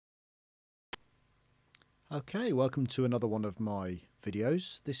Okay, welcome to another one of my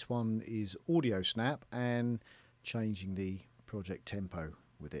videos. This one is Audiosnap and changing the project tempo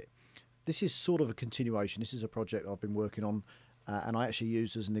with it. This is sort of a continuation. This is a project I've been working on and I actually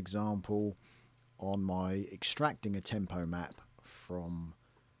used as an example on my extracting a tempo map from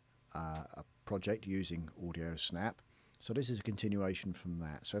a project using Audiosnap. So this is a continuation from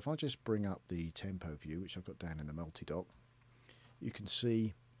that. So if I just bring up the tempo view, which I've got down in the multi-dock, you can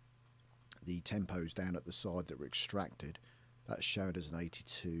see the tempos down at the side that were extracted. That's shown as an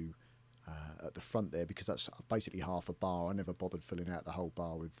 82 at the front there, because that's basically half a bar. I never bothered filling out the whole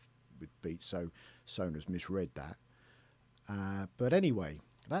bar with beats, so Sonar's misread that. But anyway,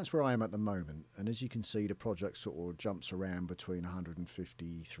 that's where I am at the moment, and as you can see, the project sort of jumps around between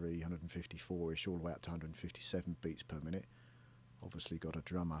 153, 154ish, all the way up to 157 beats per minute. Obviously got a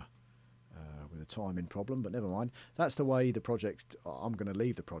drummer with a timing problem, but never mind. That's the way the project, I'm going to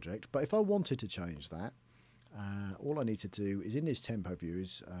leave the project. But if I wanted to change that, all I need to do is in this tempo view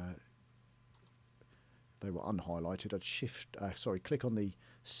is, they were unhighlighted, I'd click on the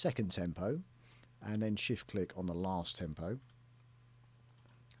second tempo and then shift click on the last tempo.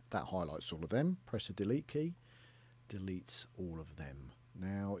 That highlights all of them. Press the delete key, deletes all of them.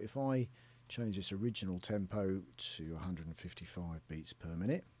 Now if I change this original tempo to 155 beats per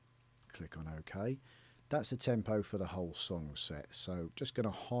minute, click on OK. That's the tempo for the whole song set. So just going to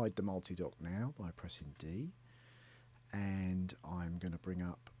hide the multi-dock now by pressing D, and I'm going to bring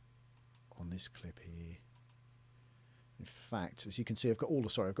up on this clip here. In fact, as you can see, I've got all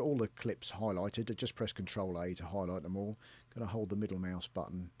the clips highlighted. I just press Control A to highlight them all. Going to hold the middle mouse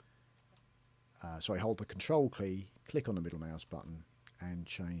button. Hold the Control key, click on the middle mouse button, and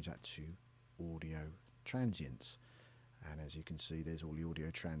change that to audio transients. And as you can see, there's all the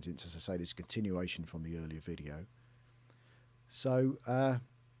audio transients. As I say, this is a continuation from the earlier video. So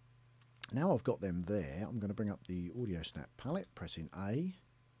now I've got them there, I'm going to bring up the Audiosnap palette, pressing A.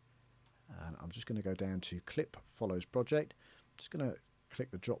 And I'm just going to go down to Clip Follows Project. I'm just going to click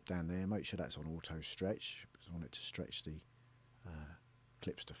the drop down there, make sure that's on auto stretch, because I want it to stretch the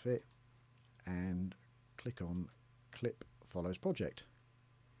clips to fit. And click on Clip Follows Project.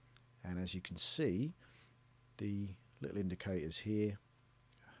 And as you can see, the little indicators here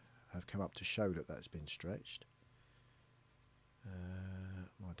have come up to show that that's been stretched.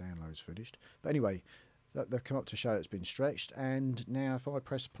 My download's finished. But anyway, they've come up to show it's been stretched. And now if I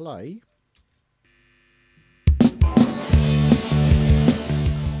press play,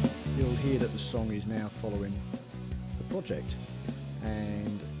 you'll hear that the song is now following the project.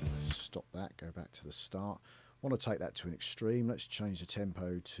 And stop that, go back to the start. I want to take that to an extreme. Let's change the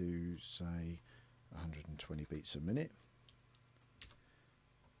tempo to, say, 120 beats a minute.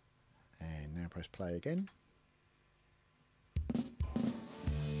 And now press play again.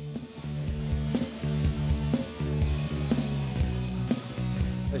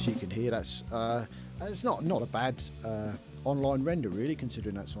 As you can hear, that's not a bad online render, really,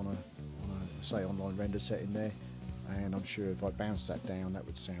 considering that's on a say online render setting there. And I'm sure if I bounce that down, that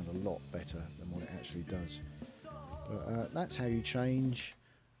would sound a lot better than what it actually does. But that's how you change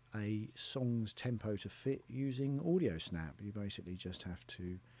a song's tempo to fit using Audiosnap. You basically just have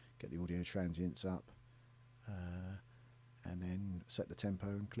to get the audio transients up and then set the tempo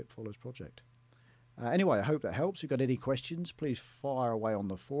and Clip Follows Project. Anyway, I hope that helps. If you've got any questions, please fire away on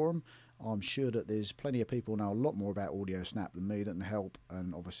the forum. I'm sure that there's plenty of people know a lot more about Audiosnap than me that can help,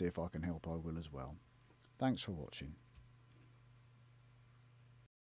 and obviously if I can help I will as well. Thanks for watching.